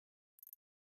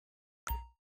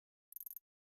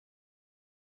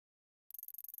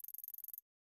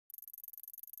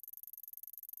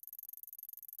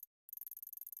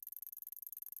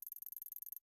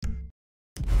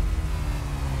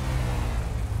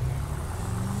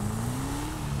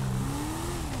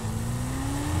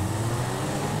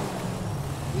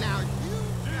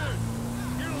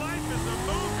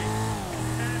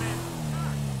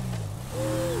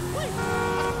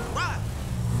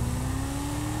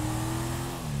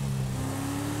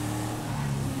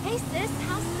Hey sis,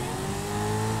 how's things?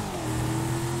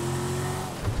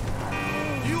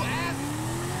 You asked.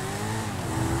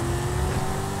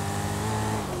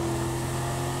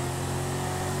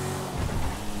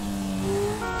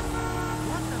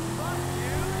 What the fuck,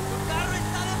 dude? The battery's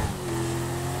not up.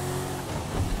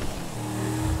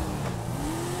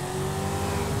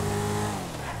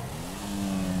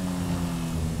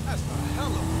 That's a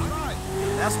hell of a ride.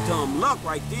 That's dumb luck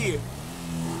right there.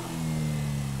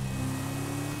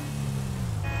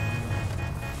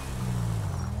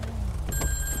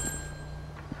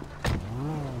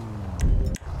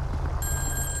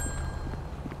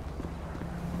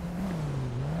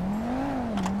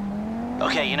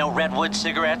 Okay, you know Redwood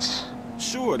cigarettes?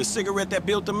 Sure, the cigarette that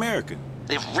built America.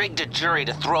 They've rigged a jury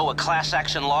to throw a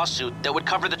class-action lawsuit that would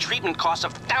cover the treatment costs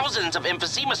of thousands of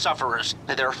emphysema sufferers.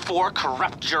 There are 4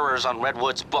 corrupt jurors on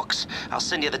Redwood's books. I'll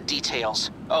send you the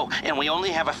details. Oh, and we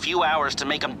only have a few hours to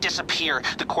make them disappear.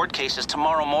 The court case is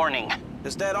tomorrow morning.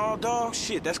 Is that all, dog?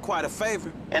 Shit, that's quite a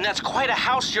favor. And that's quite a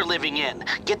house you're living in.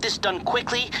 Get this done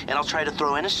quickly, and I'll try to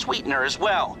throw in a sweetener as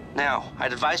well. Now,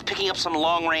 I'd advise picking up some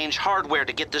long-range hardware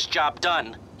to get this job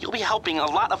done. You'll be helping a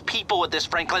lot of people with this,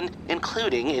 Franklin,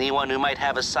 including anyone who might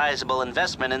have a sizable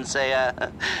investment in, say,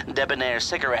 debonair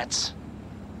cigarettes.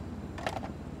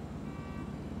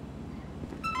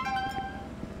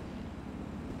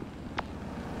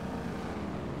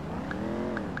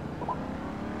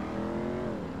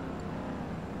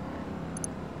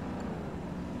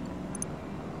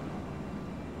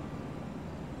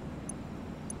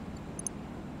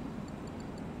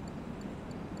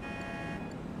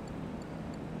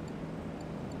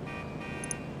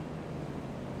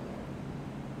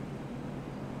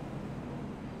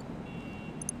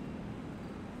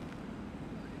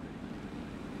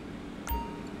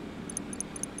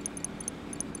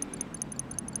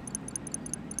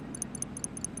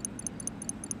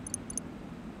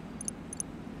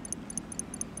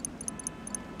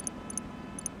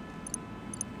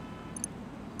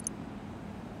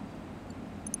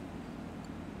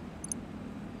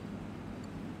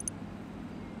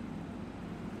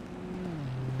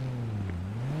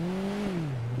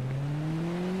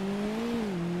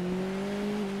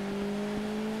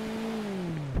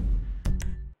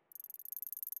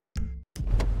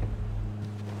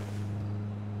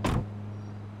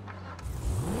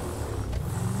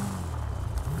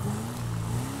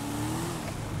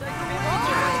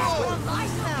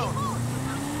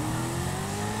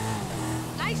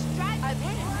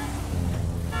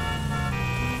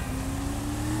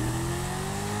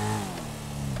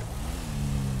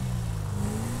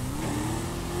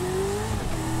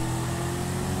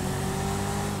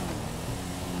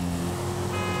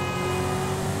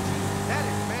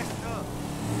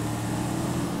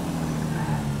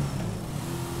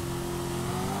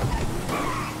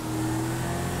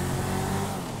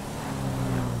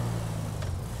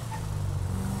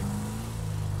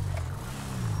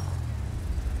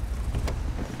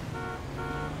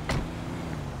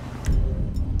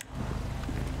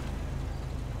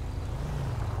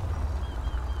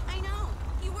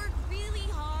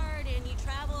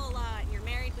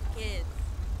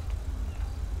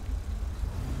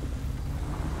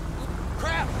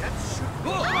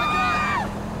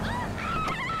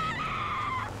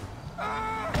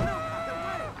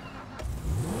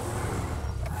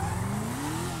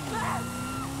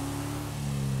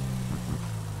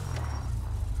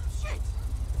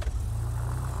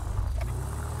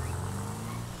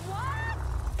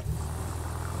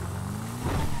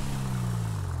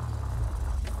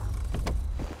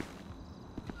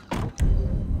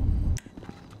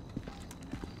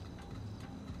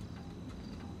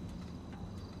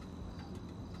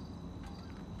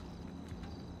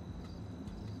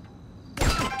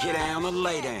 Get down or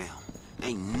lay down.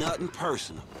 Ain't nothing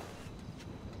personal.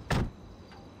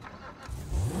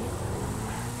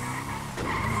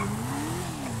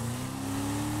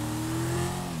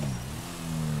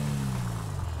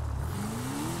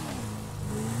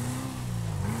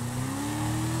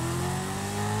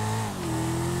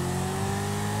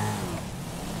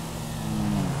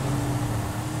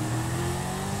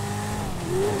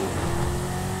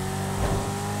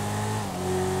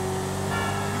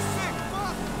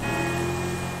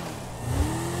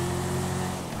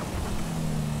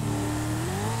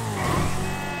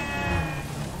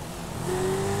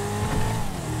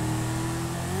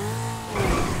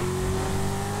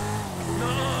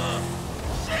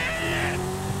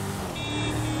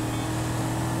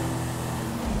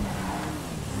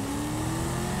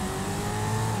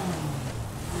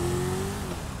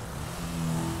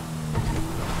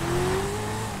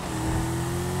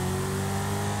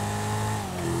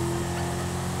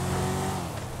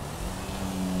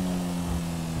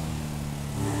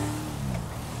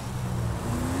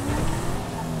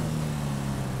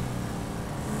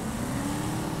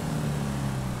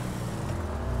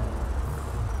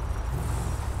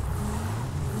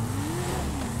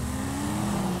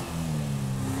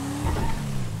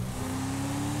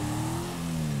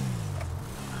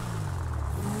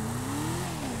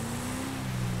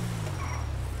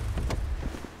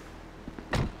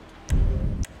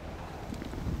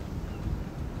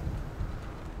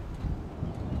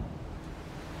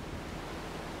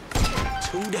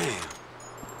 Too damn.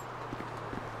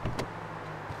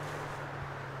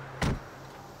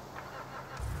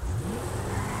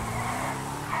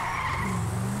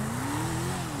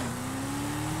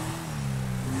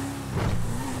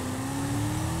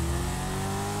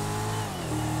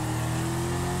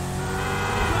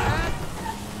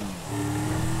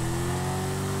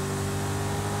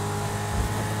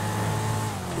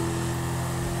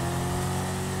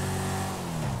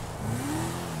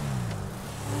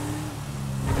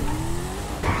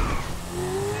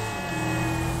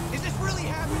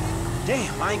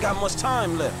 Damn, I ain't got much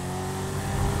time left.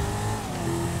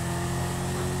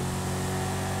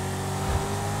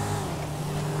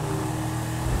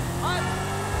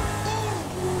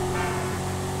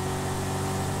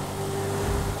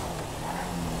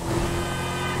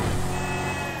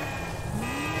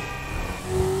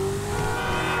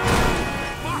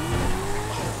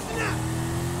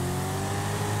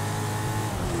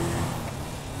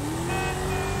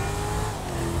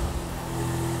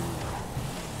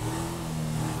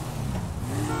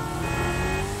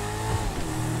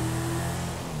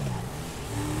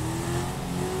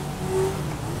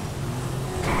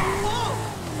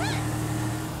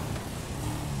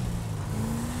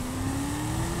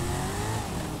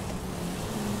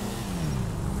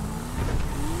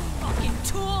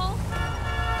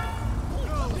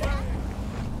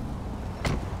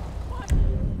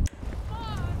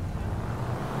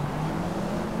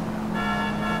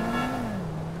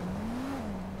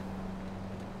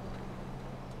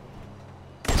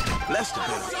 Lester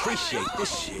better appreciate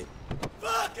this shit.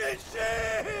 Fucking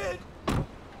shit!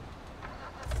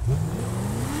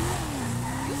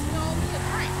 You stole me a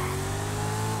drink.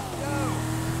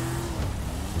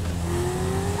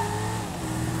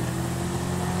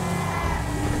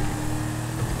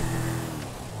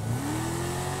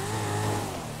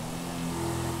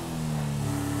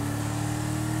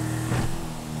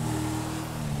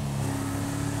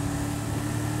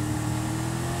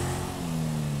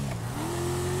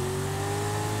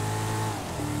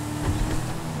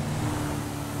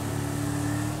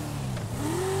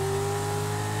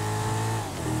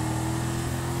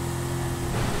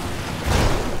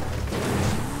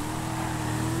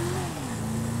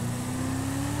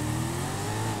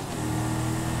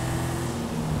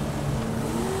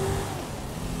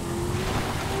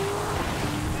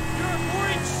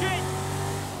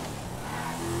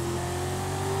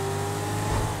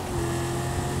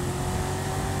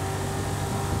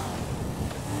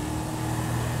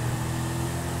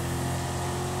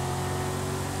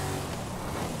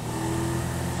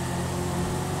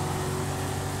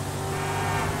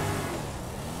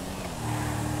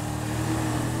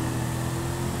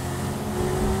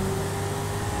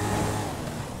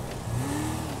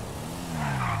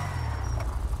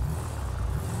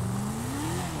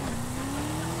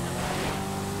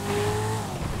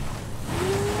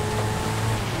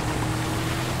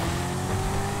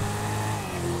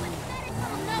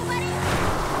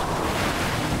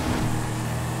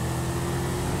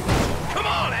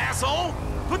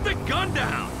 Put the gun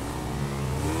down!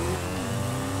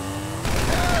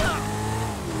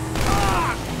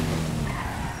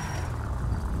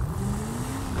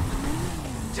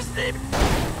 Just leave it.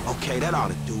 Okay, that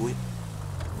ought to do it.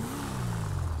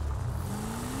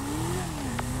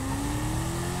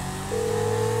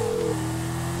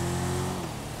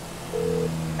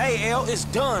 Hey, L, it's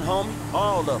done, homie.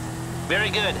 All of them. Very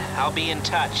good. I'll be in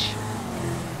touch.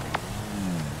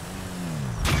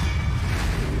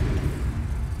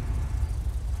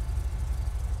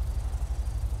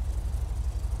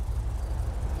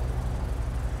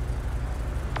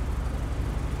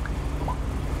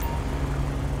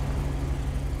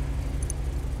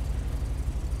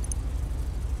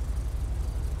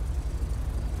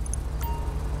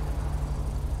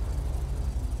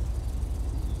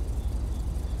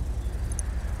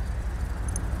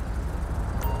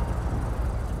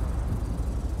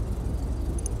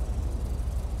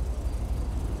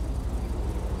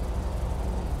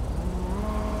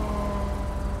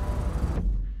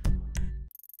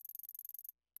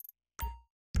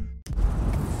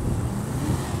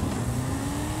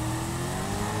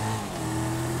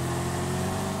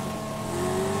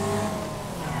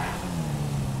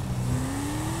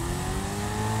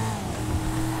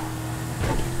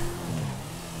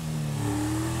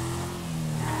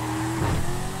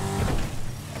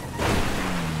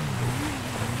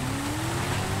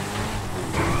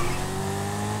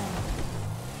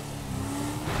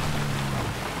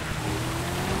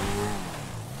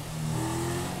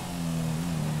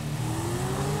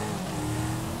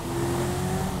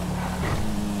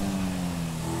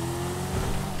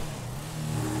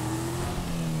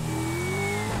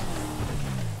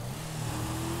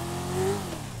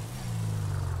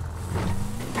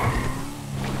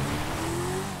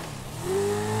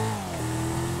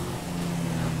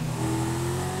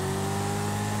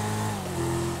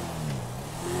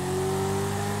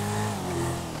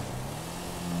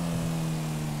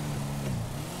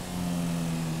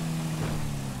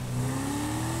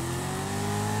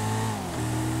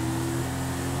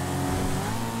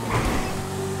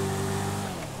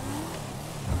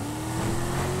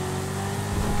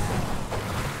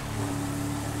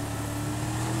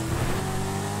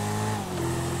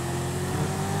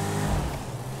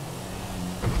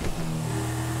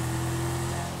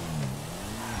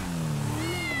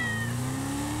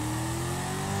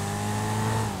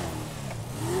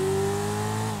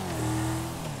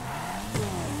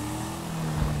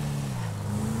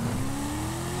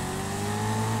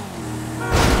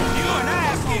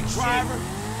 driver.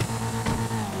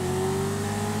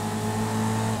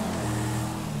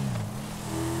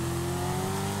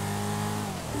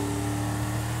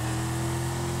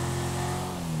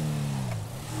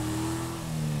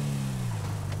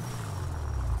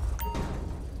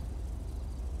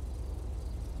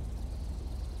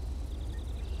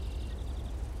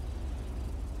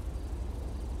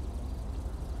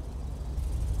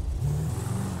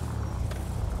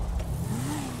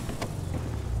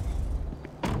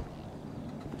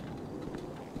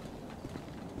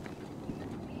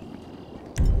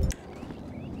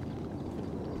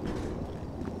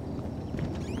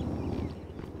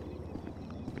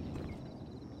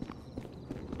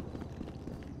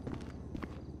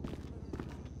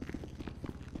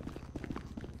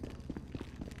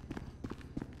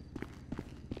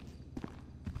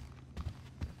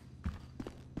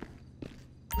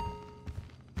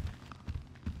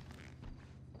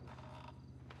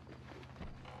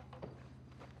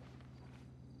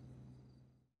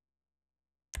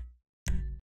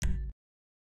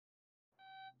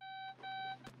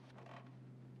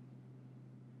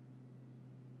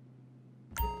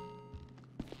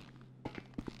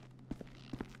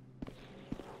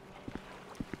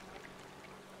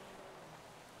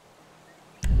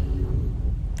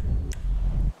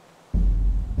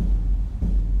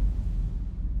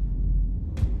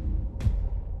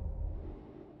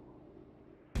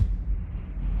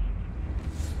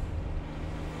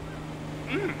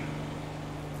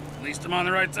 At least I'm on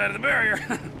the right side of the barrier.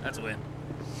 That's a win.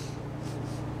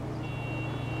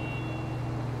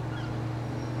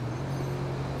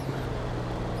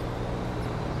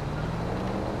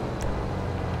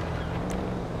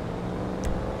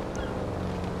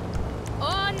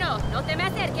 Oh, no, no te me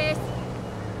acerques.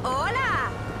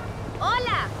 Hola.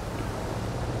 Hola.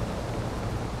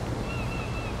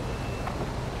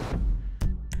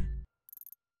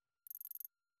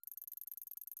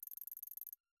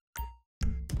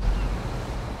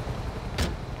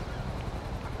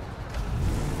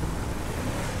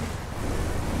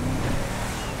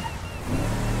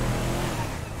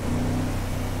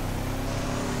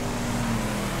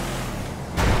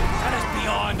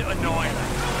 Annoying.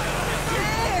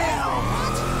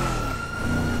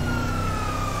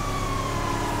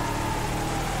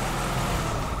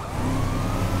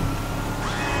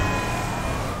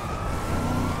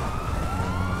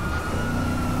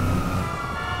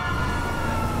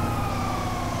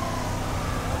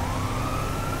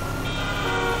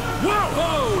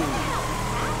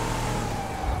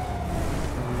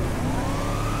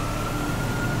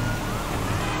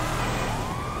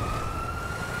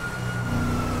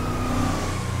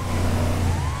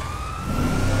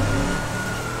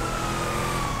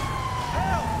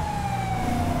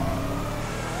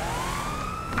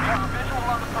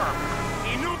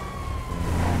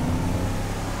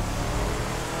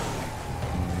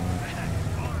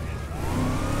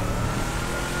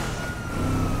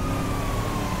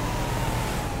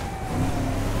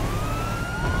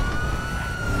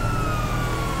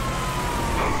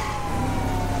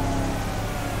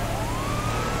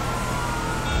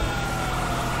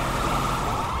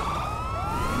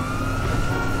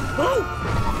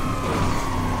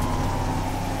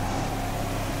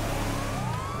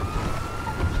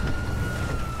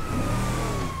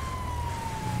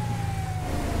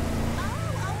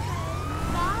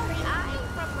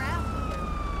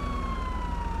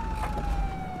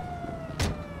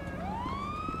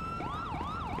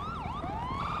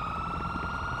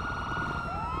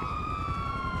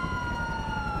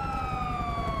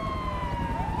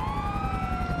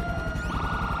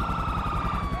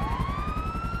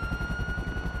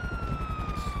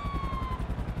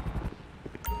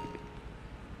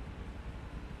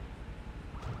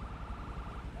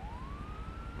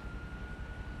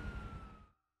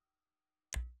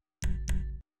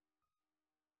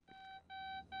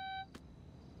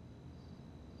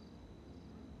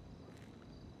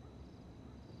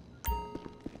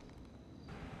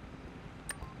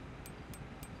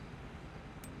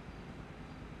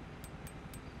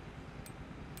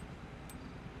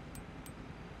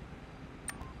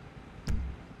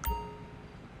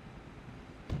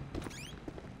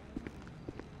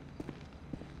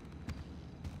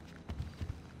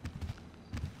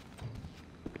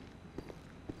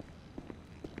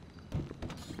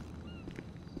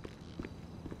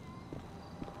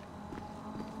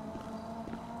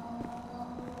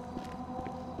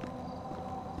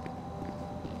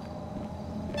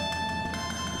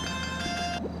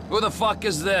 Who the fuck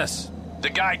is this? The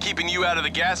guy keeping you out of the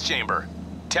gas chamber.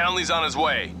 Townley's on his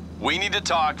way. We need to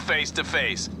talk face to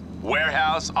face.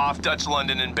 Warehouse off Dutch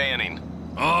London and Banning.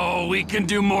 Oh, we can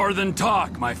do more than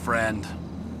talk, my friend.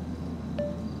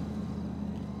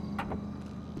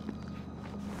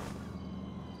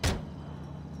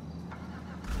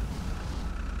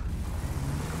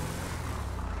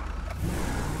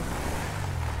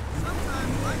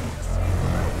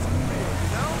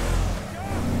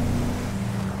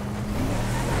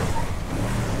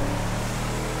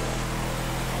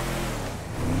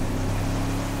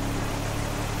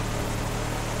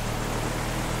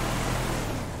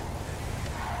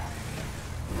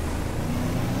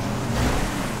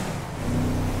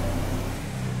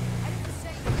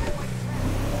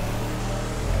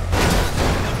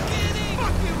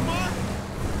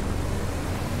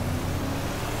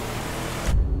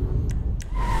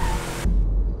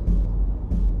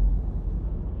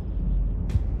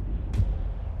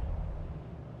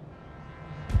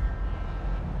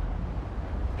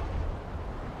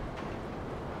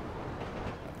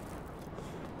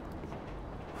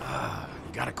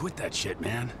 You gotta quit that shit,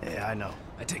 man. Yeah, I know.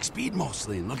 I take speed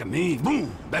mostly, and look at me.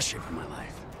 Boom! Best shape of my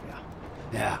life. Yeah.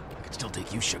 Yeah, I could still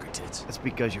take you, sugar tits. That's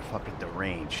because you're fucking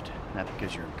deranged, not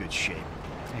because you're in good shape.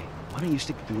 Hey, why don't you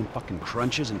stick to doing fucking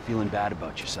crunches and feeling bad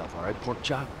about yourself, all right, pork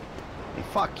chop? Hey,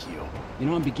 fuck you. You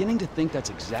know, I'm beginning to think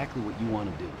that's exactly what you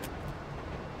want to do.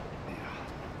 Yeah.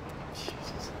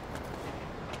 Jesus.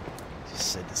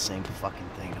 Just said the same fucking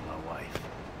thing to my wife.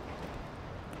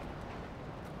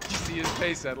 You see his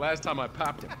face that last time I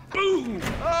popped him. Boom!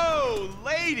 Oh,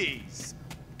 ladies!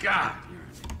 God, you're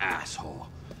an asshole.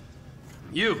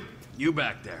 You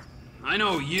back there. I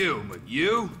know you, but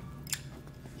you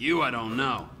I don't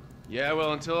know. Yeah,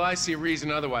 well, until I see reason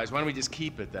otherwise, why don't we just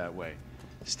keep it that way?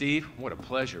 Steve, what a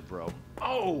pleasure, bro.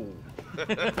 Oh!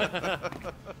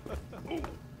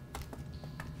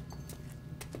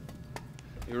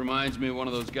 He reminds me of one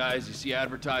of those guys you see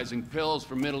advertising pills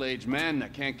for middle-aged men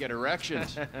that can't get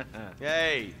erections.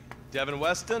 Hey, Devin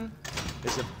Weston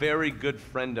is a very good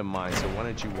friend of mine, so why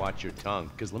don't you watch your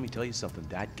tongue? Because let me tell you something,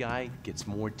 that guy gets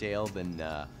more tail than,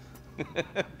 than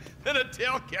a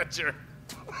tail catcher.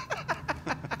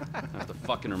 I have to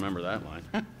fucking remember that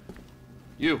line.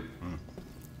 You,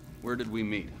 where did we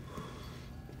meet?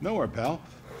 Nowhere, pal.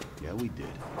 Yeah, we did.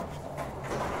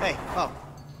 Hey, oh,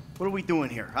 what are we doing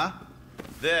here, huh?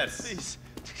 This. Please,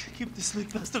 keep this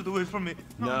sleep bastard away from me.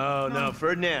 No,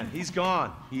 Ferdinand, he's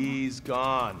gone. He's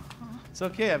gone. It's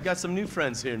okay, I've got some new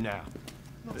friends here now.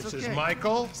 This is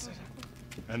Michael,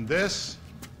 and this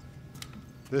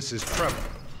is Trevor.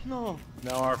 No.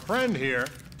 Now, our friend here,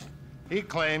 he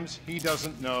claims he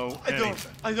doesn't know anything.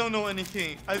 I don't know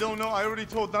anything. I don't know. I already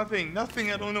told nothing.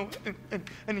 Nothing. I don't know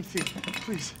anything.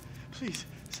 Please,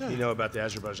 sir. You know about the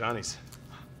Azerbaijanis.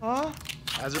 Huh?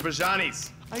 Azerbaijanis.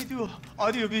 I do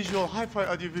audiovisual, hi-fi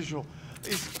audiovisual.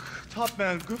 It's top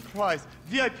man, good price,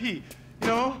 VIP. You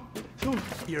know?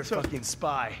 You're a fucking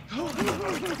spy.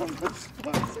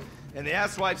 And the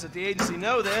asswipes at the agency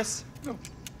know this. No.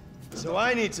 So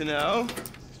I need to know,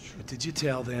 what did you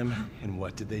tell them, and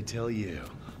what did they tell you?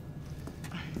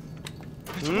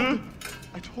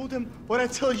 I told them what I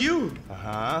tell you.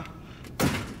 Uh-huh.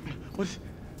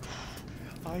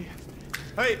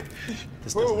 Hey!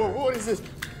 This Whoa, what is this?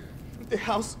 The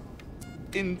house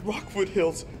in Rockwood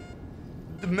Hills.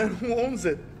 The man who owns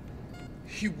it.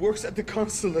 He works at the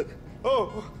consulate.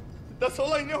 Oh, that's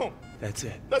all I know. That's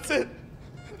it. That's it.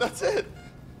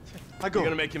 I go. You're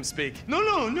gonna make him speak. No.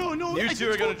 You two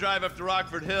are gonna drive up to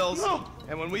Rockford Hills. No.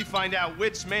 And when we find out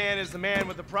which man is the man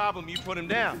with the problem, you put him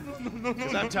down. No.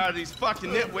 Because I'm tired of these fucking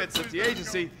nitwits at the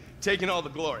agency taking all the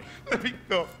glory. Let me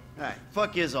go. All right,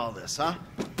 fuck is all this, huh?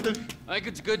 I think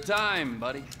it's a good time,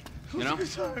 buddy. You know,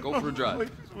 go for a drive.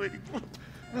 Wait.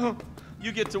 No.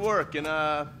 You get to work, and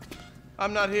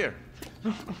I'm not here.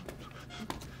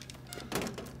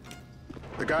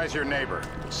 The guy's your neighbor.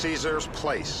 Caesar's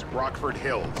Place, Rockford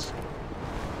Hills.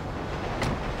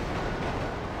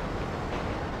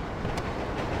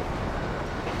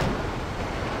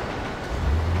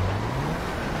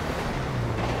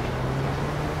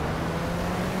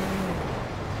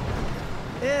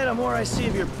 Yeah, the more I see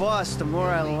of your boss, the more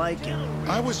I like him. If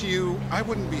I was you, I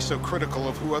wouldn't be so critical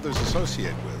of who others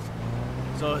associate with.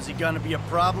 So is he gonna be a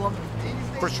problem?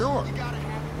 For sure.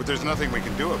 But there's nothing we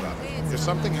can do about it. If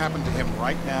something happened to him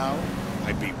right now,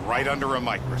 I'd be right under a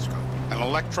microscope. An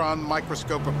electron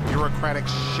microscope of bureaucratic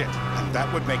shit. And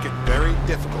that would make it very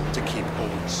difficult to keep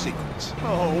old secrets.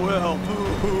 Oh, well,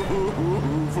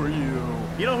 boo-hoo-hoo for you.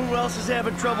 You know who else is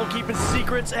having trouble keeping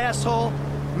secrets, asshole?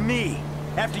 Me.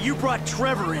 After you brought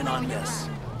Trevor in on this.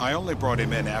 I only brought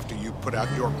him in after you put out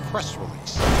your press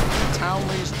release.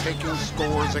 Townley's taking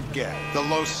scores again. The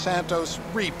Los Santos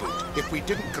reboot. If we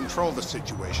didn't control the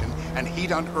situation and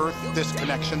he'd unearthed this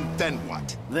connection, then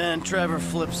what? Then Trevor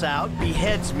flips out,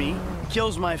 beheads me,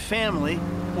 kills my family,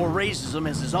 or raises them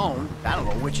as his own. I don't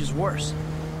know which is worse.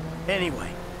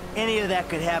 Anyway, any of that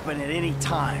could happen at any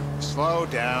time. Slow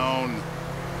down.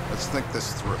 Let's think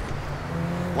this through.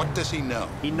 What does he know?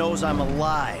 He knows I'm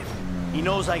alive. He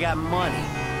knows I got money.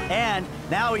 And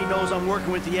now he knows I'm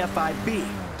working with the FIB.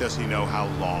 Does he know how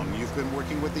long you've been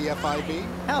working with the FIB?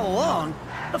 How long?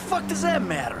 The fuck does that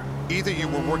matter? Either you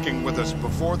were working with us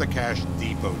before the Cash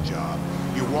Depot job,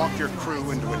 you walked your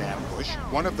crew into an ambush,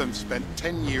 one of them spent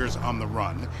 10 years on the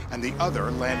run, and the other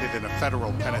landed in a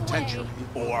federal penitentiary.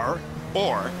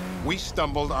 Or we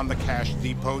stumbled on the Cash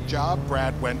Depot job,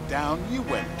 Brad went down, you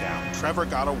went down, Trevor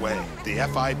got away. The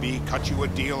FIB cut you a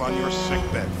deal on your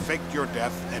sickbed, faked your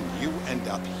death, and you end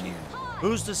up here.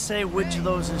 Who's to say which of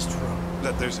those is true?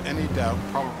 That there's any doubt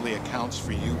probably accounts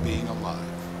for you being alive.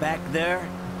 Back there,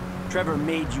 Trevor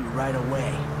made you right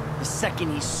away. The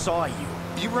second he saw you.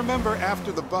 You remember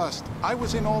after the bust, I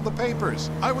was in all the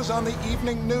papers. I was on the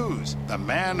evening news. The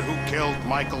man who killed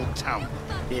Michael Townley.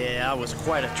 Yeah, I was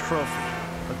quite a trophy.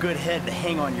 A good head to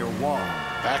hang on your wall.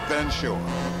 Back then, sure.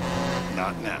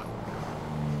 Not now.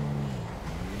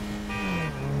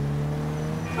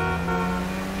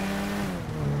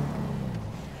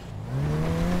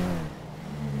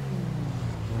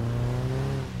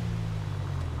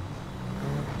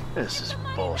 This is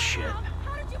bullshit.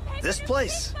 This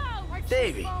place?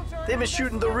 Davey, they've been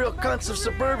shooting the real cunts of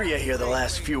suburbia here the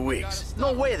last few weeks.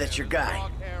 No way that's your guy.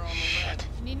 Shit.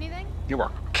 Need anything? You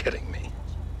are kidding me.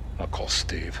 I'll call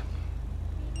Steve.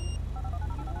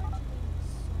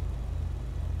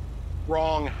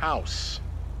 Wrong house.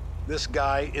 This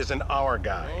guy isn't our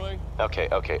guy. Okay.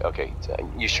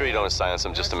 You sure you don't want to silence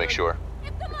him just to make sure?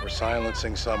 If we're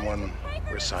silencing someone,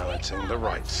 we're silencing the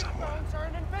right someone.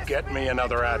 Get me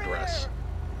another address.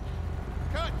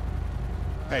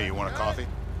 Hey, you want a coffee?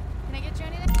 Can I get you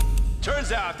anything?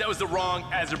 Turns out that was the wrong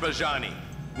Azerbaijani.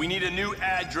 We need a new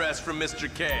address from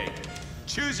Mr. K.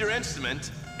 Choose your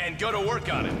instrument and go to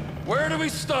work on it. Where do we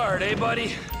start, eh,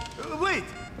 buddy? Wait!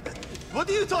 What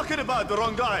are you talking about, the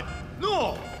wrong guy?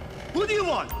 No! Who do you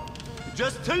want?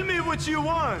 Just tell me what you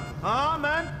want. Huh,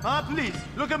 man? Huh, please.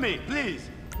 Look at me, please.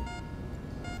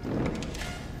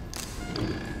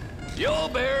 You'll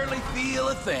barely feel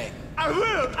a thing. I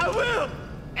will!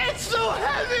 It's so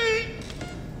heavy!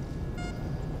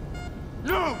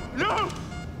 No!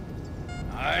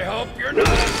 I hope you're not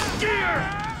scared!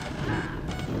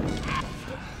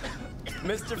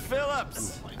 Mr.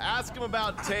 Phillips, ask him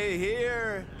about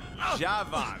Tahir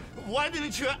Javan. Why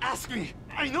didn't you ask me?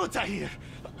 I know Tahir.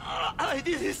 I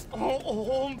did his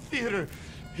home theater.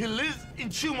 He lives in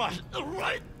Chumash,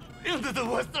 right into the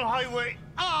Western Highway.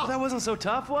 Oh, that wasn't so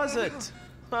tough, was it?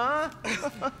 Huh?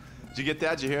 Did you get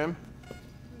that? Did you hear him?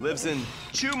 Lives in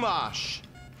Chumash,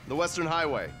 the Western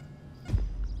Highway.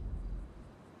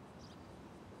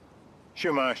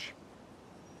 Shumash,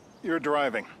 you're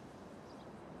driving.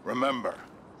 Remember,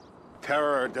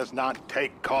 terror does not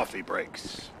take coffee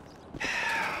breaks.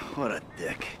 What a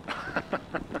dick.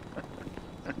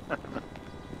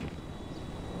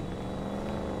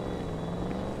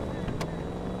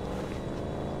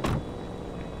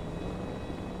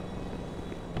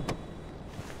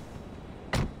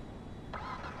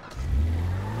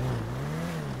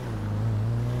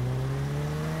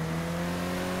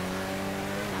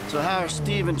 So how are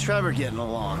Steve and Trevor getting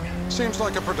along? Seems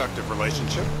like a productive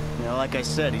relationship. You know, like I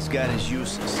said, he's got his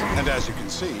uses. And as you can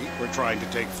see, we're trying to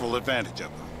take full advantage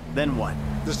of them. Then what?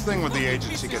 This thing with the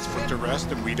agency gets put to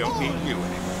rest and we don't need you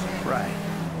anymore. Right.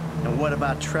 And what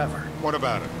about Trevor? What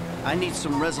about it? I need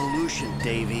some resolution,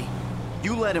 Davey.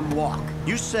 You let him walk.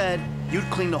 You said you'd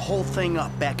clean the whole thing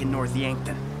up back in North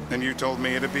Yankton. And you told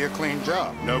me it'd be a clean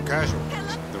job, no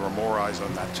casualties. There were more eyes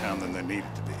on that town than there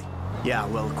needed to be. Yeah,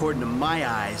 well, according to my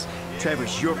eyes,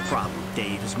 Trevor's your problem,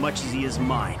 Dave, as much as he is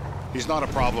mine. He's not a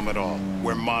problem at all.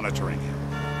 We're monitoring him.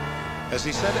 Has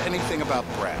he said anything about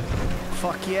Brad?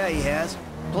 Fuck yeah, he has.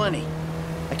 Plenty.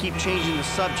 I keep changing the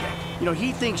subject. You know,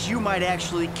 he thinks you might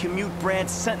actually commute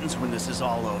Brad's sentence when this is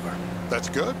all over. That's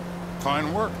good.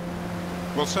 Fine work.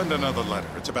 We'll send another letter.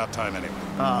 It's about time anyway.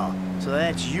 Oh, so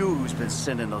that's you who's been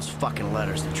sending those fucking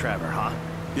letters to Trevor, huh?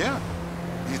 Yeah.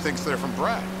 He thinks they're from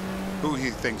Brad, who he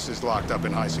thinks is locked up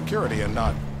in high security and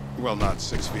not, well, not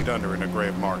 6 feet under in a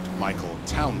grave marked Michael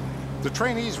Townley. The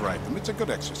trainees write them. It's a good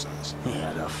exercise.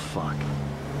 Yeah, the fuck.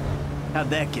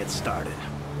 How'd that get started?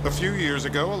 A few years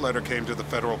ago, a letter came to the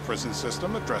federal prison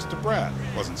system addressed to Brad.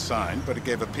 Wasn't signed, but it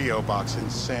gave a P.O. box in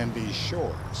Sandy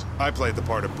Shores. I played the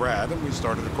part of Brad, and we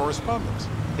started a correspondence.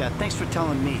 Yeah, thanks for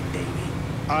telling me, Davey.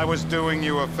 I was doing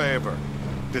you a favor.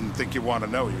 Didn't think you want to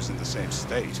know he was in the same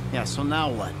state. Yeah, so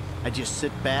now what? I just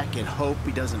sit back and hope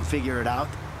he doesn't figure it out?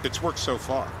 It's worked so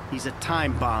far. He's a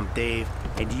time bomb, Dave,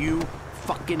 and you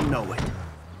fucking know it.